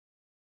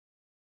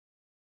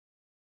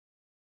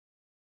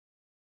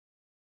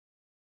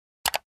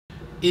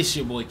It's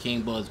your boy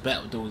King Buzz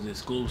back with those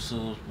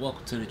exclusives.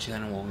 Welcome to the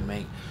channel where we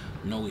make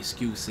no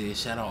excuses.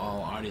 Shout out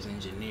all artists,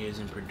 engineers,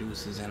 and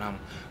producers. And I'm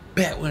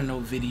back with no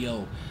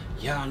video.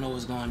 Y'all know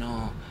what's going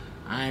on.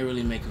 I ain't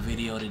really make a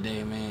video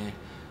today, man.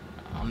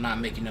 I'm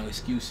not making no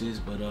excuses,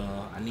 but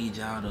I need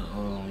y'all to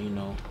you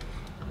know,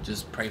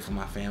 just pray for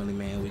my family,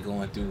 man. We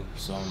going through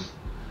some,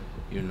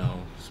 you know,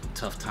 some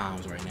tough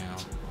times right now.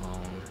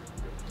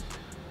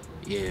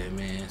 Yeah,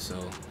 man.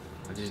 So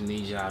I just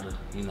need y'all to,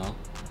 you know,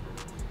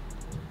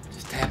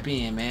 tap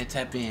in, man.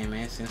 Tap in,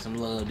 man. Send some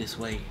love this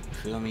way. You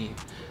feel me?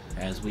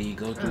 As we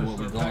go through what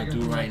we're going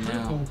through right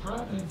now.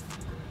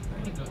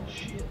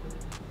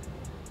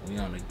 We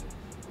on the.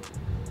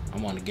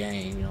 I'm on the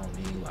game. You know what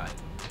I mean? Like,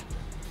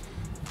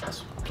 I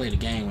play the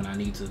game when I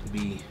need to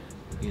be,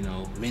 you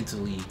know,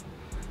 mentally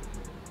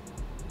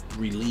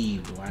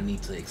relieved or I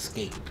need to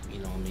escape. You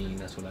know what I mean?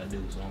 That's what I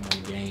do. So I'm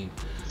on the game.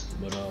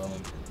 But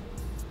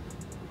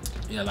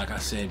yeah, like I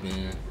said,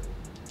 man.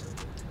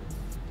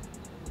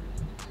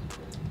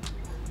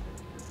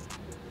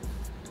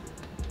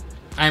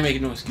 I ain't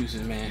making no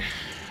excuses, man.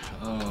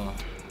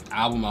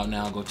 Album out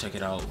now, go check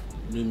it out.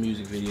 New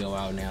music video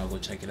out now, go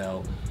check it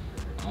out.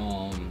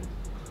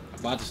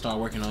 About to start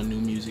working on new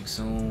music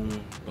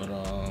soon, but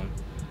I'm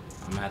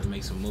gonna have to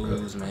make some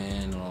moves,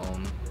 man.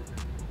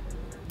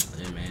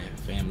 Yeah, man,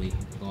 family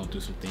going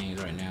through some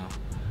things right now.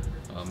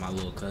 My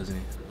little cousin,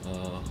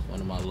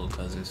 one of my little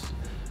cousins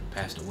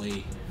passed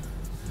away.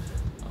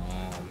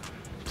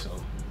 So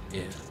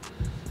yeah.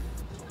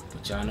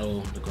 But y'all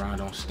know the grind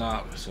don't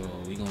stop, so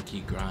we gonna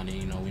keep grinding.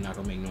 You know, we not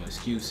gonna make no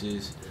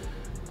excuses.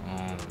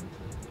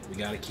 We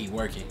gotta keep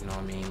working. You know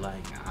what I mean?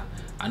 Like,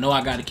 I know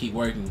I gotta keep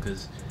working,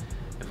 because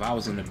if I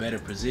was in a better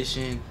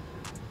position,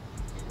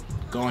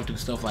 going through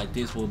stuff like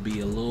this will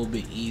be a little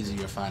bit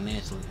easier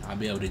financially. I'll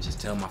be able to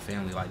just tell my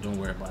family, like, don't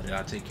worry about it.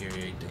 I'll take care of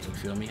everything. You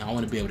feel me? I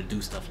want to be able to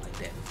do stuff like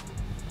that.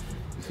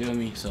 You feel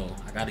me? So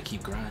I gotta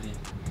keep grinding.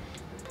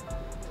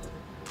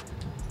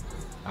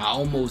 I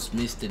almost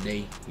missed the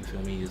day, you feel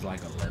me? It's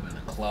like 11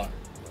 o'clock,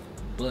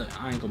 but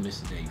I ain't gonna miss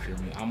the day, you feel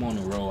me? I'm on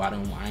the road. I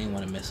ain't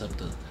want to mess up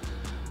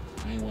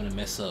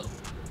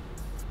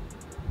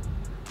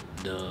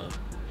the,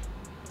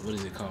 what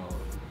is it called?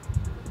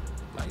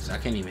 Like, so I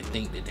can't even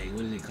think today.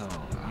 What is it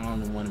called? I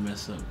don't want to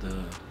mess up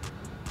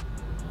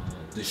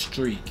the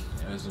streak.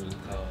 That's what it's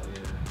called.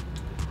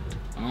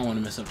 Yeah. I don't want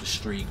to mess up the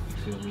streak.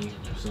 You feel me?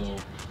 So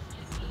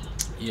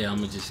yeah, I'm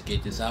gonna just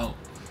get this out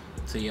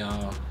to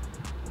y'all,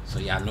 so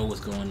y'all know what's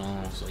going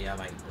on. So y'all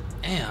like,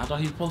 damn, I thought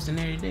he was posting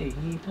every day.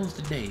 He ain't post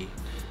today.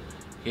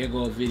 Here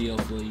go a video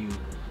for you.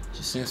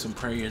 Just send some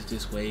prayers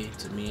this way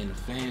to me and the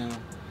fam.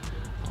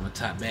 I'm gonna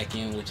tap back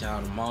in with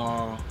y'all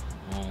tomorrow.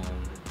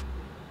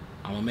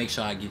 I'm gonna make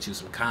sure I get you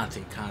some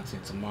content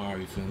tomorrow.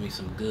 You feel me?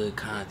 Some good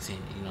content.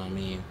 You know what I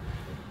mean?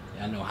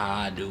 Y'all know how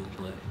I do.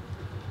 But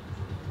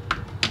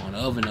on the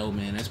other note,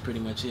 man, that's pretty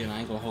much it. I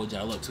ain't gonna hold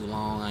y'all up too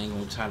long. I ain't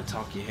gonna try to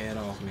talk your head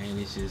off, man.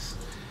 It's just,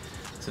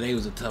 today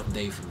was a tough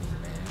day for me,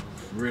 man.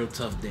 Real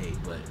tough day,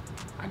 but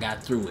I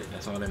got through it.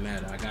 That's all that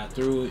matters. I got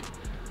through it.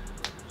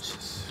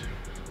 Just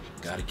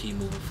gotta keep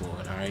moving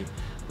forward, alright?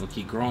 We'll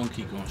keep growing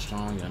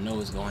strong. Y'all know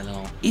what's going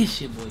on.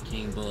 It's your boy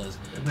King Buzz.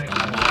 And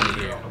I'm out of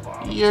here.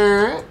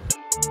 Yeah.